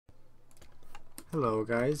Hello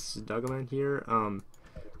guys, Dogman here. I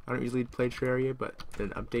don't usually play Terraria, but an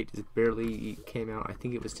update just barely came out. I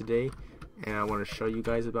think it was today, and I want to talk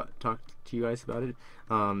to you guys about it.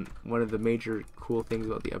 One of the major cool things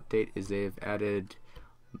about the update is they've added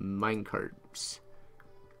Minecarts,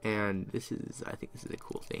 and I think this is a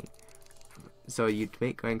cool thing. So you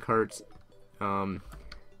make Minecarts,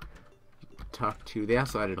 they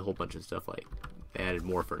also added a whole bunch of stuff, like they added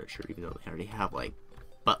more furniture, even though they already have like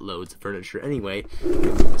buttloads of furniture. Anyway,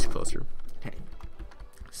 move this closer. Okay,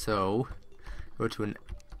 so go to an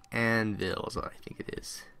anvil is what I think it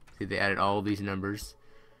is. See, they added all these numbers.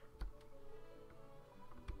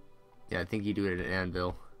 Yeah, I think you do it at an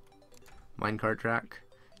anvil. Minecart track.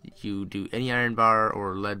 You do any iron bar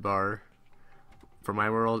or lead bar for my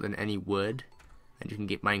world and any wood, and you can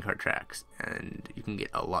get minecart tracks, and you can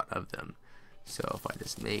get a lot of them. So if I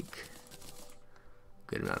just make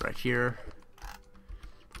a good amount right here.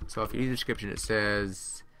 So if you read the description, it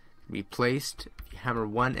says be placed. If you hammer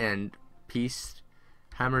one end piece,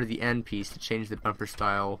 hammer the end piece to change the bumper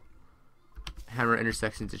style. Hammer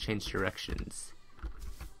intersections to change directions.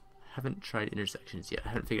 I haven't tried intersections yet. I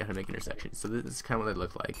haven't figured out how to make intersections. So this is kind of what they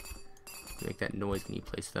look like. You make that noise when you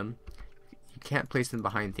place them. You can't place them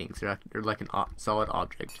behind things. They're like a solid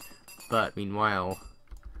object. But meanwhile,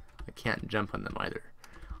 I can't jump on them either.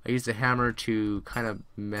 I use the hammer to kind of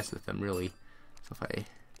mess with them, really. So if I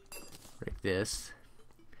break this,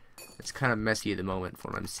 it's kind of messy at the moment for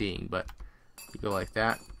what I'm seeing, but you go like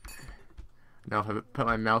that. Now if I put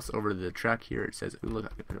my mouse over the track here, it says, ooh, look, I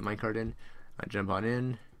can put a minecart in. I jump on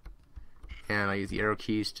in, and I use the arrow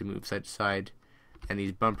keys to move side to side, and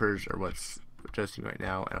these bumpers are what's adjusting right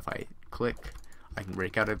now, and if I click, I can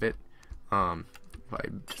break out of it. If I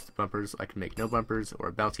adjust the bumpers, I can make no bumpers, or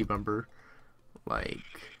a bouncy bumper, like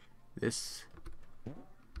this.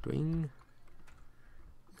 Doing.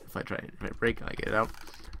 If I break, I get it out.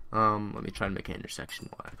 Let me try and make an intersection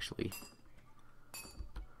actually.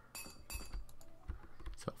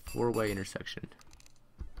 So four-way intersection.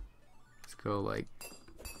 Let's go like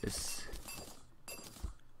this.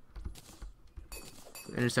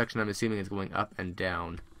 The intersection, I'm assuming, is going up and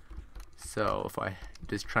down. So if I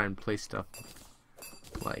just try and place stuff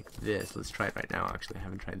like this, let's try it right now. Actually, I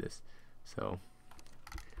haven't tried this. So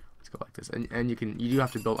let's go like this. And you do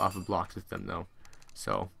have to build off of blocks with them though.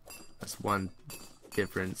 So that's one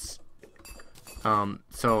difference.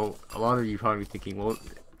 So a lot of you probably thinking, well,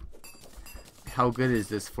 how good is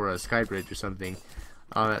this for a sky bridge or something?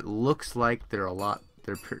 It looks like they're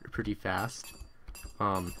pretty fast,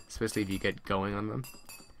 especially if you get going on them.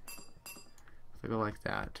 If I go like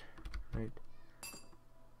that, right?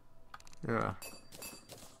 Yeah.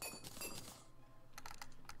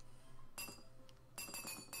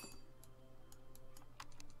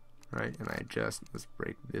 Right, and let's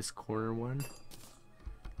break this corner one.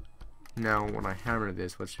 Now when I hammer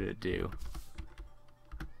this, what should it do?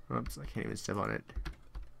 Oops, I can't even step on it.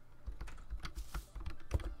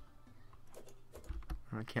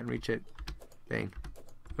 I can't reach it. Dang.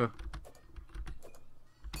 Oh.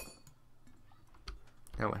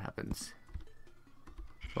 Now what happens?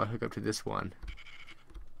 Well, I hook up to this one.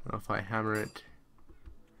 Well, if I hammer it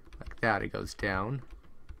like that, it goes down.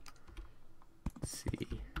 Let's see.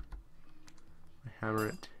 Hammer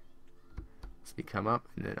it. So you come up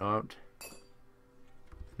and then out.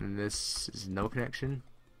 And this is no connection.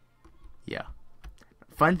 Yeah.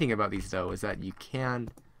 Fun thing about these though is that you can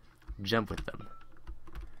jump with them.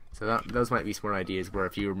 So those might be smart ideas where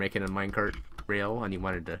if you were making a minecart rail and you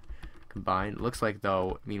wanted to combine. It looks like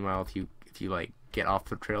though, meanwhile, if you like get off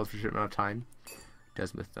the trails for a certain amount of time, it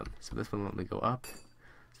does with them. So this one let me go up.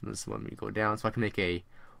 So this one let me go down. So I can make a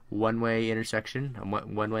one-way intersection, a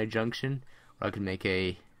one-way junction. I could make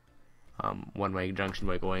a one-way junction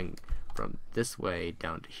by going from this way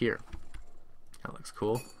down to here. That looks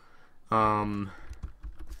cool.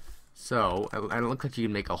 So it looks like you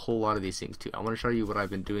can make a whole lot of these things too. I want to show you what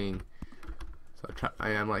I've been doing. So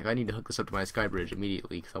I'm like, I need to hook this up to my sky bridge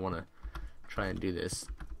immediately because I want to try and do this.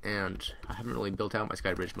 And I haven't really built out my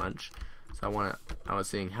sky bridge much. So I was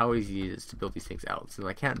seeing how easy it is to build these things out. So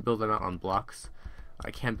I can't build them out on blocks.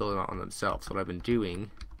 I can't build them out on themselves. So what I've been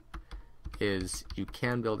doing is you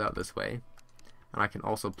can build out this way, and I can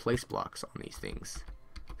also place blocks on these things.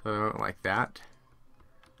 So I don't like that.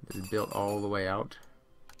 Just build all the way out.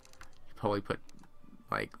 You probably put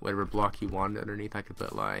like whatever block you want underneath. I could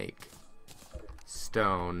put like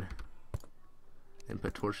stone and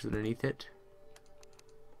put torches underneath it.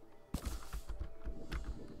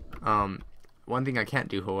 One thing I can't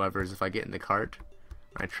do, however, is if I get in the cart,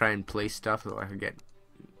 I try and place stuff so I can get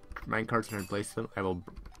minecarts and replace them, I will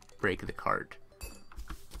break the cart.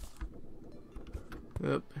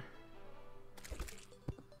 Oop.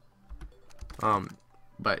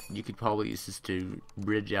 But you could probably use this to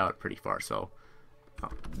bridge out pretty far. So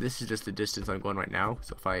this is just the distance I'm going right now.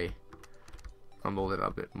 So if I fumble it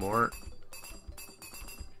a bit more,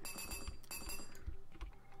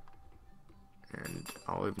 and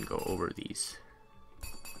I'll even go over these.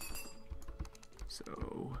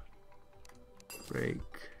 So break,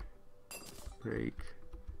 break.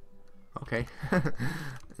 Okay,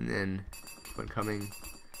 and then keep on coming.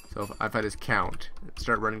 So if I just count,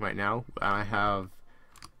 start running right now, I have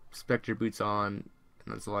Spectre boots on,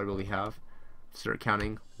 and that's all I really have. Start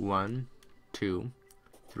counting. 1, 2,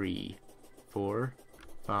 3, 4,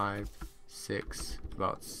 5, 6,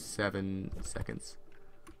 about 7 seconds.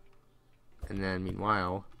 And then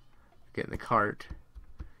meanwhile, get in the cart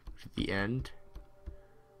at the end.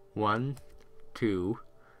 1, 2,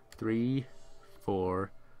 3,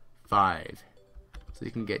 4, 5. So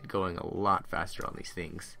you can get going a lot faster on these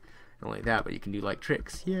things. Not only that, but you can do like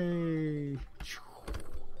tricks. Yay!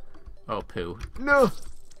 Oh, poo. No!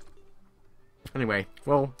 Anyway,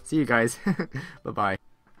 well, see you guys. Bye-bye.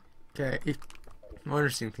 Okay, more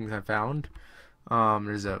interesting things I found.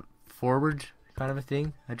 There's a forward kind of a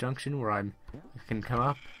thing, a junction where I can come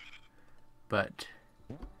up, but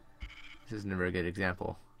this isn't a very good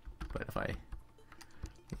example. But if I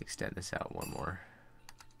extend this out one more,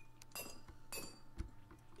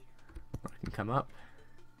 I can come up,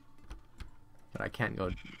 but I can't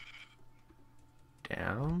go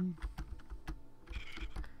down.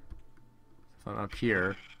 If I'm up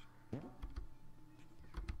here, I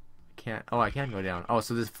can't. Oh, I can go down. Oh,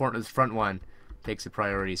 so this front one takes a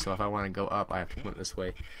priority. So if I want to go up, I have to go this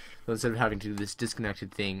way. So instead of having to do this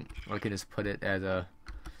disconnected thing, I can just put it as a.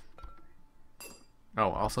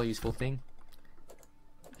 Oh, also a useful thing.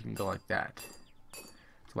 You can go like that.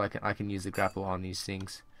 So I can use the grapple on these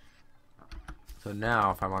things. So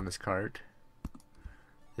now, if I'm on this cart,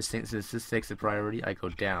 since this takes a priority, I go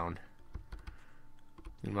down.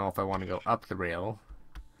 Meanwhile, if I want to go up the rail,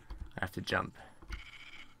 I have to jump.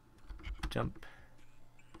 Jump.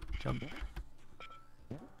 Jump.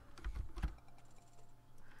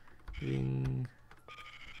 Ding.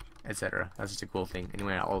 Etc. That's just a cool thing.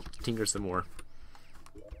 Anyway, I'll tinker some more.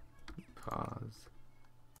 Pause.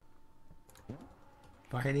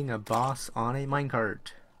 Fighting a boss on a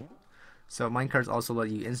minecart. So minecarts also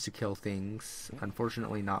let you insta-kill things.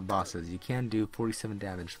 Unfortunately, not bosses. You can do 47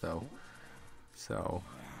 damage though. So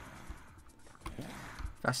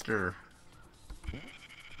faster.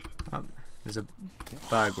 There's a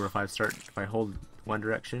bug where if I hold one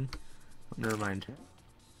direction. Oh, never mind.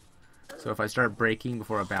 So if I start braking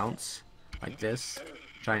before I bounce, like this,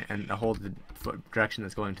 and I hold the direction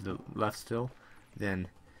that's going to the left still, then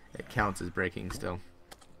it counts as braking still.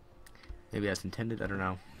 Maybe that's intended. I don't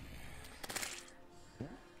know.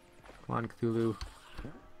 Come on, Cthulhu.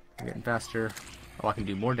 I'm getting faster. Oh, I can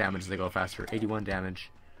do more damage as I go faster. 81 damage.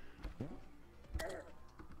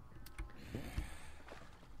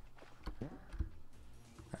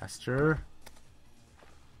 Faster.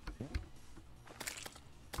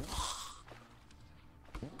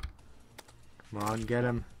 Come on, get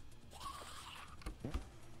him.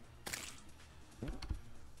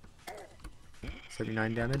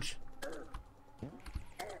 $79 damage.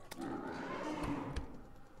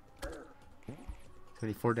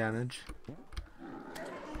 74 damage.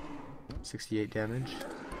 68 damage.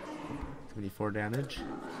 74 damage.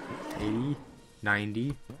 80.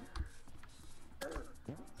 90.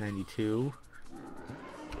 92.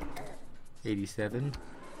 87.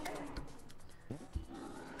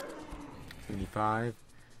 75.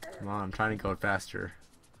 Come on, I'm trying to go faster.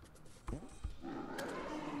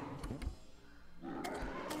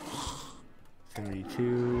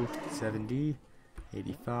 72. 70.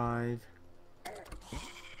 85.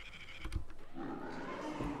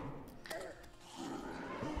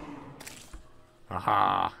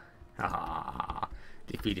 Aha! Aha!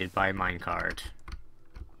 Defeated by minecart.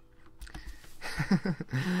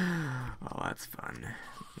 Oh, that's fun.